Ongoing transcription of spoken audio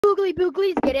Boogly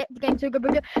Booglies, get it? The game's so good.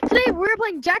 Today we're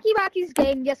playing Jackie Wacky's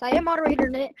game. Yes, I am moderator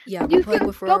in it. Yeah, You we're playing can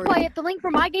with go Ferrari. play it. The link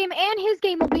for my game and his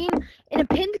game will be in a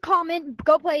pinned comment.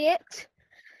 Go play it.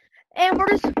 And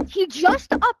he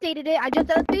just updated it. I just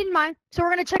updated mine, so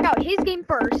we're gonna check out his game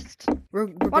first. We're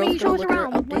Why don't you both show gonna us look at our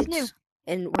around? What's new? updates,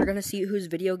 and we're gonna see whose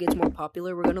video gets more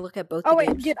popular. We're gonna look at both Oh the wait,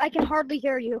 games. dude, I can hardly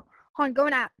hear you. Hold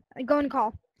on, go and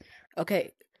call.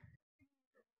 Okay,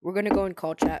 we're gonna go and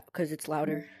call chat because it's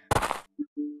louder.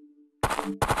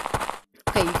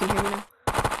 Okay, you can hear me now.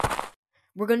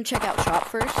 We're gonna check out shop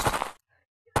first.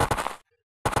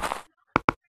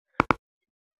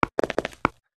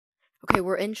 Okay,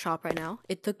 we're in shop right now.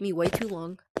 It took me way too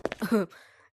long,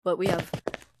 but we have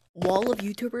wall of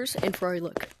YouTubers and Ferrari.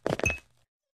 Look,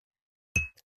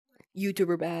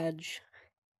 YouTuber badge,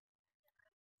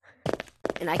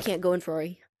 and I can't go in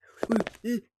Ferrari.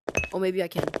 Oh, maybe I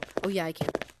can. Oh yeah, I can.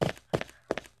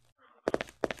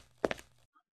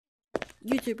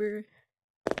 YouTuber.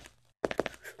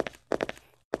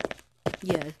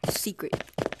 Yeah, secret.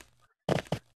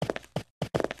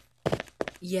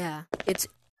 Yeah, it's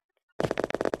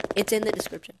in the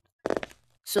description.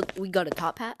 So we got a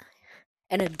top hat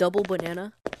and a double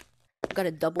banana. We got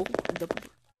a double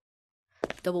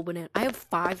banana. I have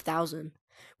 5,000.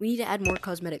 We need to add more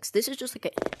cosmetics. This is just like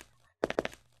a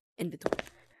inventory.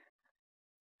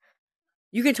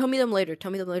 You can tell me them later.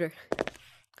 Tell me them later.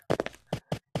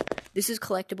 This is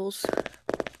collectibles.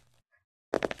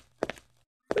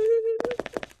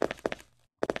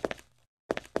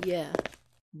 Yeah.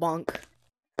 Bonk.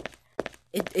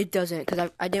 It doesn't, because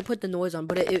I didn't put the noise on,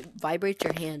 but it vibrates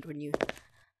your hand when you...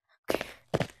 Okay.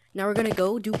 Now we're gonna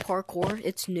go do parkour.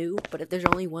 It's new, but if there's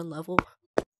only one level.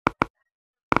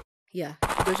 Yeah,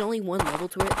 there's only one level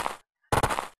to it.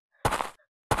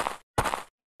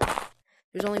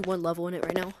 There's only one level in it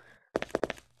right now.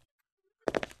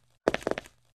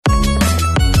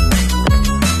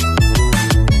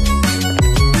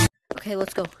 Okay,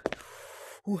 let's go.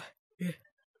 Ooh, yeah.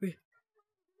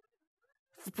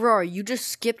 Bro, you just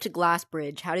skipped Glass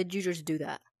Bridge. How did you just do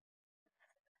that?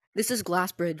 This is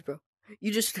Glass Bridge, bro.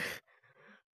 You just...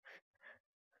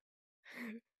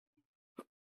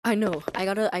 I know. I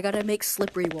gotta make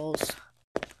slippery walls.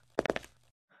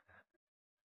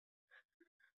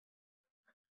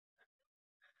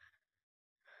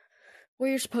 Well,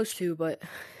 you're supposed to, but...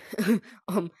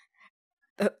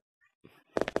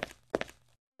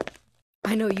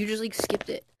 I know, you just, like, skipped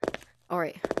it.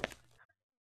 Alright.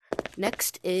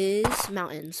 Next is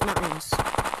mountains.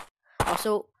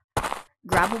 Also,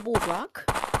 grabbable rock.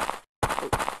 Oh,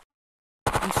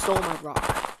 you stole my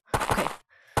rock. Okay.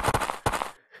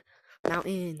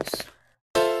 Mountains.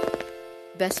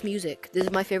 Best music. This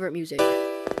is my favorite music.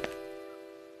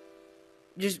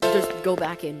 Just go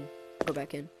back in. Go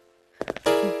back in.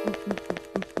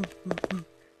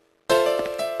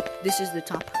 This is the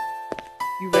top.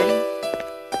 You ready?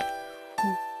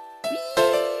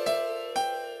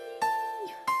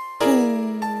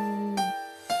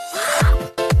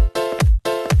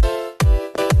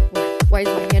 Why is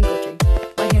my hand glitching?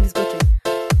 My hand is glitching.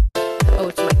 Oh,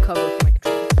 it's my cover for my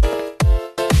controller.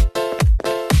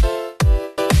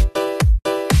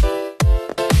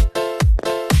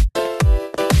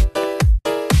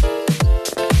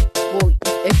 Well,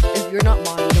 if you're not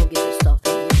mod, you don't get this stuff.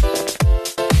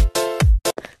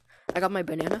 I got my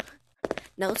banana.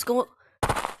 Now let's go.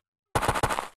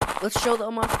 Let's show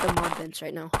them off the mod vents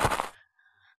right now.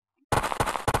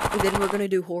 And then we're gonna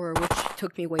do horror, which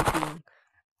took me way too long.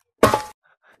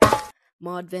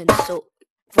 Mod vents. So,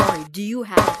 Ferrari, do you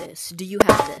have this? Do you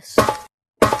have this?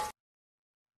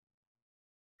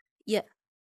 Yeah.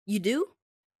 You do?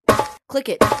 Click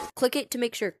it. Click it to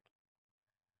make sure.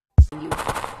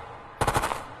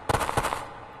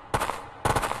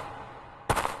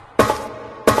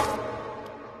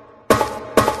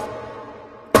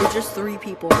 There's just 3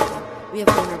 people right now. We have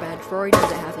owner badge. Ferrari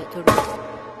doesn't have it. Totally.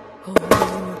 Oh,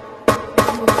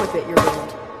 if you equip it,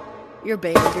 you're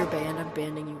banned. You're banned. I'm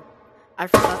banning you. I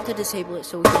forgot to disable it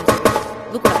so we can disable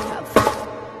it. Look what I have.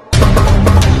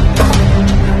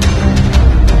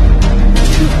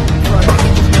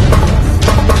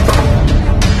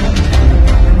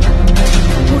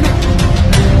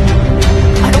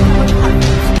 I don't know how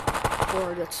to...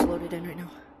 Or that's loaded in right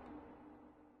now.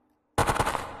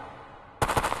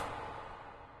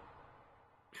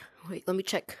 Wait, let me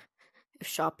check if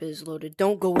shop is loaded.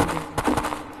 Don't go in there.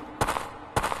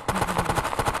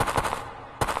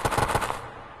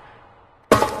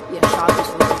 Yeah, shop is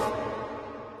loaded.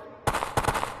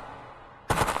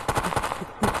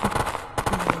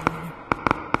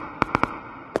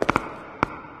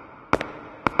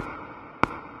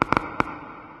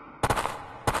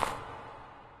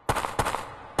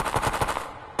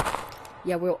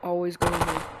 Yeah, we'll always go in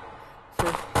there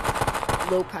for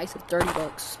low price of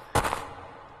 $30.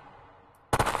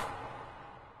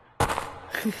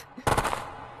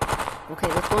 Okay,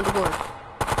 let's go into horror.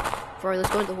 Ferrari,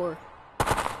 let's go into horror.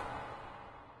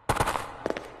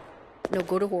 No,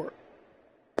 go to horror.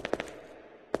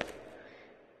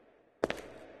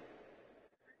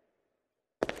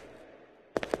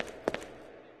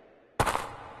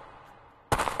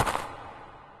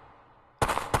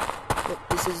 Look,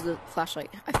 this is the flashlight.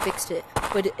 I fixed it,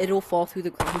 but it'll fall through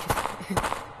the ground.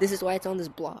 This is why it's on this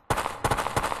block.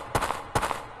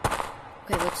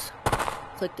 Okay, let's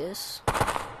click this.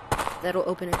 That'll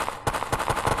open it.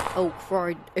 Oh,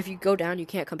 Ferrari, if you go down, you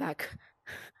can't come back.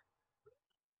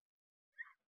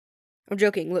 I'm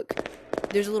joking, look.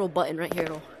 There's a little button right here.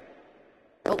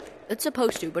 Oh, it's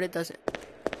supposed to, but it doesn't.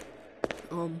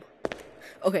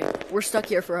 Okay, we're stuck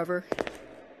here forever.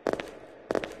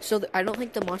 So I don't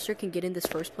think the monster can get in this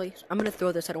first place. I'm gonna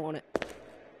throw this, I don't want it.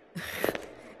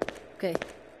 Okay.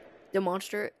 The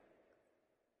monster,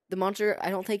 I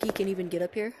don't think he can even get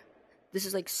up here. This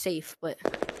is like safe, but...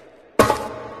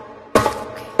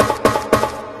 Okay.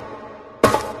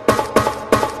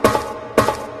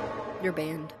 You're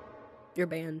banned. You're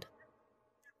banned.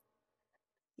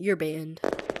 You're banned.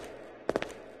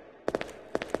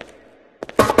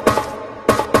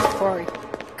 Ferrari,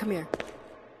 come here.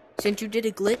 Since you did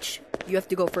a glitch, you have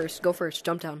to go first. Go first.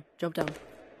 Jump down. Jump down.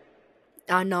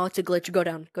 Ah, no, it's a glitch. Go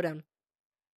down. Go down.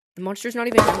 The monster's not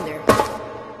even down there.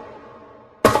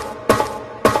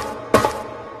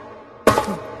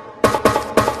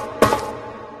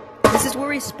 This is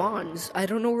where he spawns. I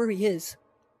don't know where he is.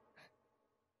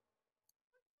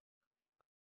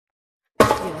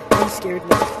 Yeah, I'm scared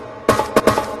now.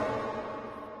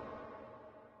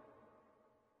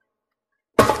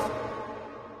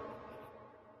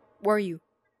 Where are you?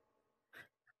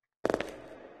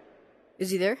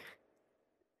 Is he there?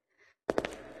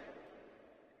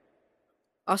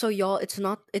 Also, y'all, it's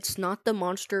not the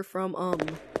monster from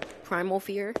Primal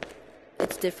Fear.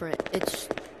 It's different.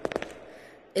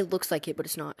 It looks like it, but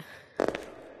it's not.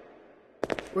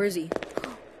 Where is he?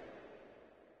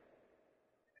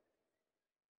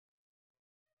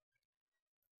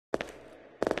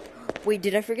 Wait,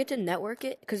 did I forget to network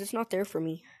it? Because it's not there for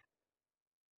me.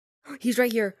 He's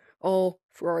right here. Oh,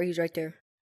 Ferrari, he's right there.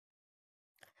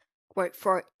 Wait,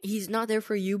 Ferrari, he's not there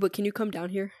for you, but can you come down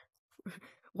here?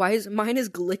 Why is mine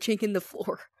glitching in the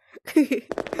floor?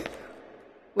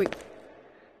 Wait,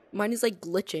 mine is like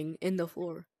glitching in the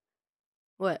floor.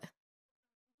 What?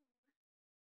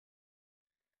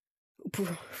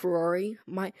 Ferrari,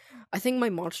 I think my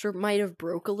monster might have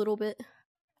broke a little bit.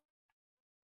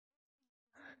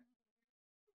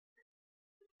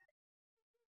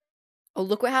 Oh,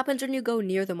 look what happens when you go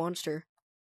near the monster.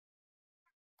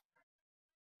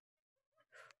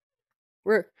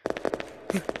 Where?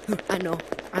 I know.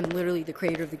 I'm literally the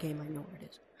creator of the game. I know where it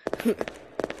is.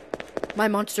 My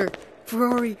monster.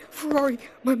 Ferrari. Ferrari.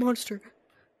 My monster.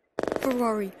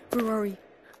 Ferrari. Ferrari.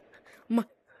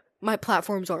 My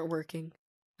platforms aren't working.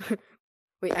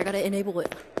 Wait, I gotta enable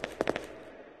it.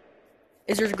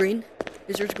 Is yours green?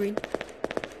 Is yours green?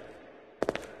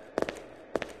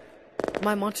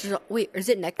 My monster's... Wait, is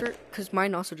it Nectar? Because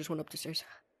mine also just went up the stairs.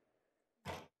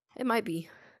 It might be.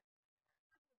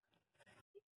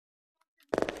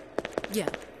 Yeah.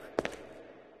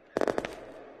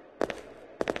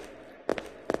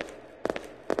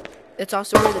 It's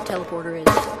also where the teleporter is.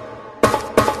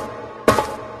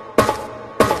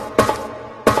 Yeah.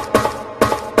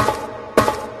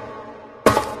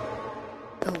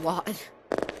 A lot.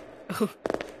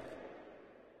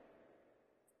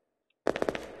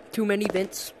 Too many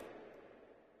vents.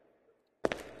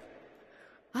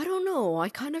 I don't know. I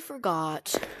kind of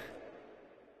forgot.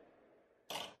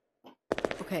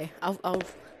 Okay, I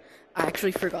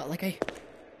actually forgot. Like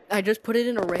I just put it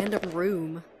in a random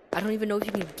room. I don't even know if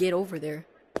you can get over there.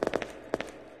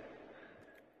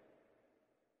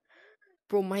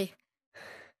 Bro, my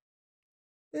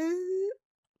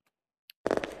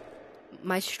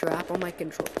strap on my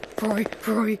control.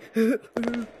 Ferrari.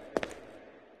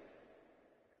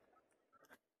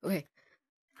 Okay.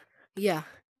 Yeah.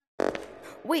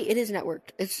 Wait, it is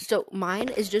networked. So mine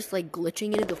is just like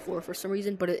glitching into the floor for some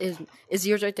reason, but it isn't. Is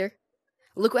yours right there?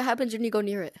 Look what happens when you go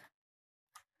near it.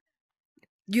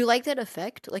 Do you like that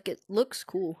effect? Like, it looks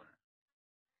cool.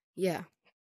 Yeah.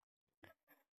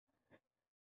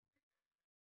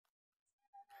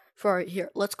 Ferrari,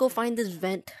 here, let's go find this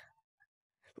vent.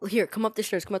 Here, come up the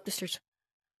stairs, come up the stairs.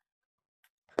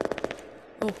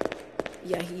 Oh,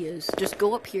 yeah, he is. Just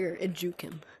go up here and juke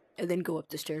him, and then go up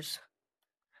the stairs.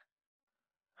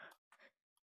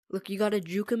 Look, you gotta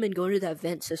juke him and go into that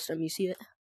vent system. You see it?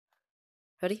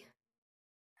 Ready?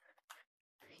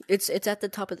 It's at the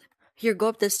top of the... Here, go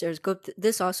up this stairs. Go up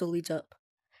this also leads up.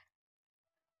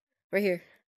 Right here.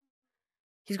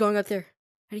 He's going up there.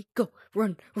 Ready? Go.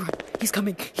 Run. He's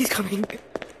coming. He's coming.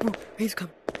 Oh, he's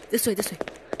coming. This way.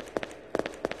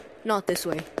 Not this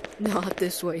way. Not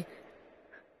this way.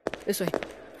 This way.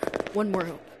 One more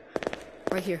up.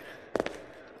 Right here.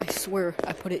 I swear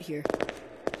I put it here.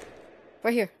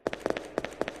 Right here.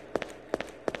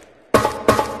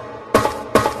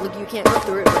 Look, you can't go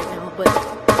through it right now, but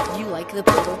do you like the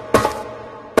portal?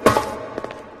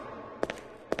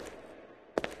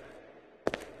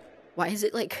 Why is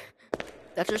it like...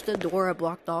 That's just a door I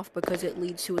blocked off because it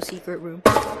leads to a secret room.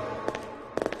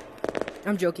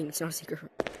 I'm joking, it's not a secret room.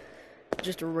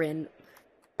 Just a random...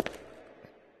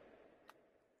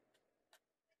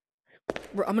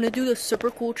 Bro, I'm gonna do the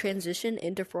super cool transition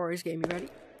into Ferrari's game. You ready?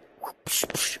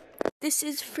 This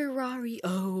is Ferrari.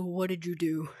 Oh, what did you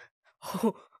do?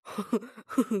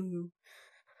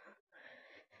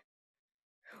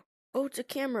 Oh, it's a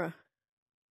camera.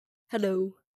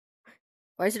 Hello.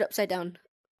 Why is it upside down?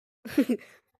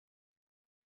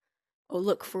 Oh,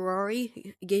 look,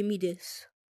 Ferrari gave me this.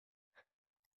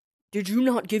 Did you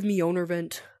not give me owner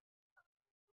vent?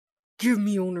 Give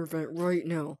me owner vent right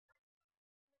now.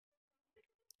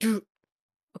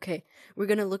 Okay, we're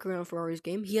gonna look around Ferrari's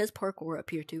game. He has parkour up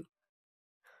here too.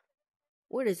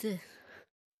 What is this?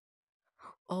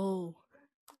 Oh.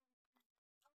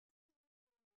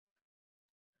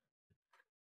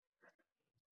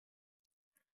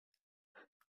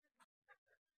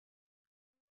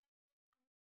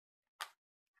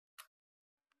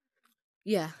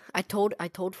 Yeah, I told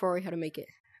Ferrari how to make it.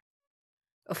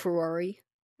 A Ferrari.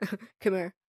 Come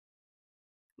here.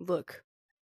 Look.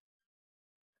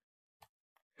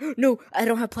 No, I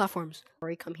don't have platforms.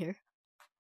 Ferrari, come here.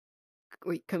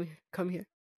 Wait, come here.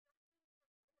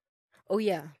 Oh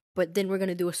yeah, but then we're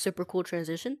gonna do a super cool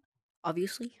transition,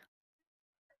 obviously.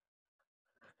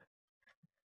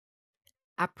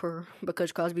 Apper,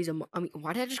 because Crosby's I mean,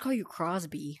 why did I just call you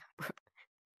Crosby?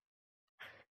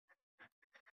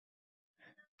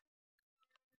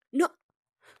 No,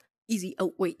 easy.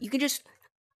 Oh wait, you can just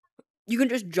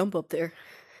jump up there.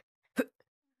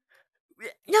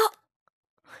 No.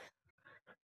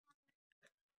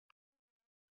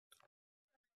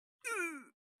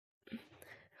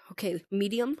 Okay,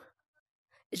 medium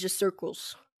is just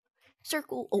circles.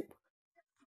 Circle. Oh.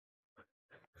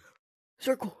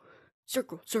 Circle.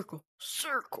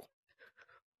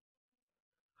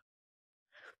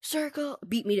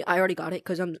 Beat me. I already got it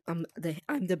because I'm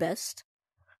the best.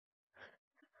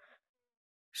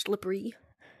 Slippery.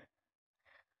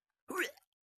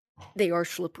 They are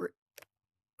slippery.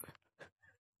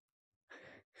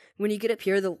 When you get up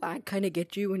here, the lag kind of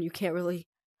gets you, and you can't really.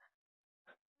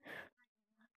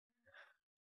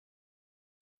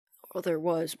 Well, there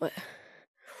was, but.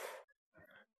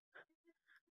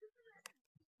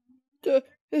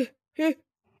 It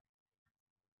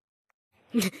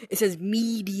says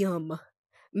medium.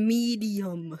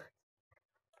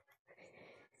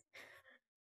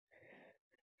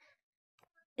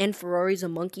 And Ferrari's a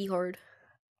monkey hard.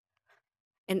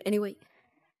 And anyway,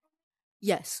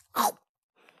 yes. Ow.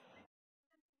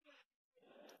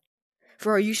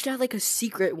 Ferrari, you should have like a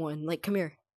secret one. Like, come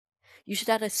here. You should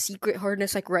have a secret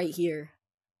hardness like right here.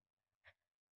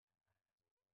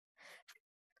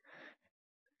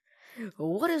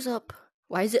 What is up?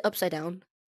 Why is it upside down?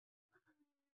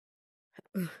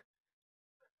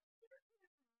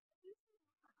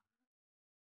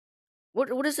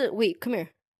 What is it? Wait, come here.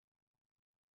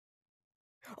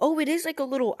 Oh, it is like a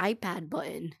little iPad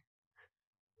button.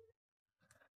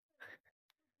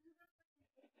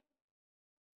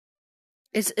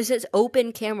 It says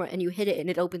open camera and you hit it and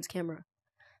it opens camera.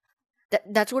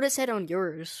 That's what it said on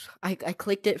yours. I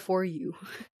clicked it for you.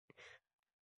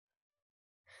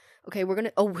 Okay, we're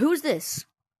gonna... Oh, who's this?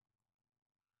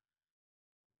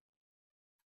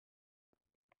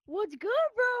 What's good,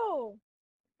 bro?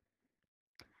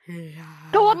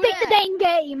 Go update the dang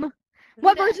game.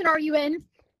 What version are you in?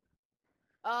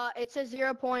 It says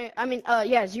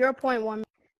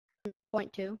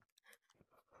 0.1.2.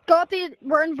 Go update.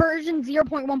 We're in version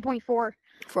 0.1.4.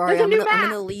 Ferrari, I'm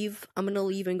gonna leave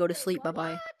and go to sleep. Bye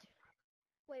bye.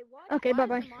 Wait, what? Okay, bye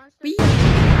bye.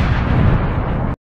 Bye.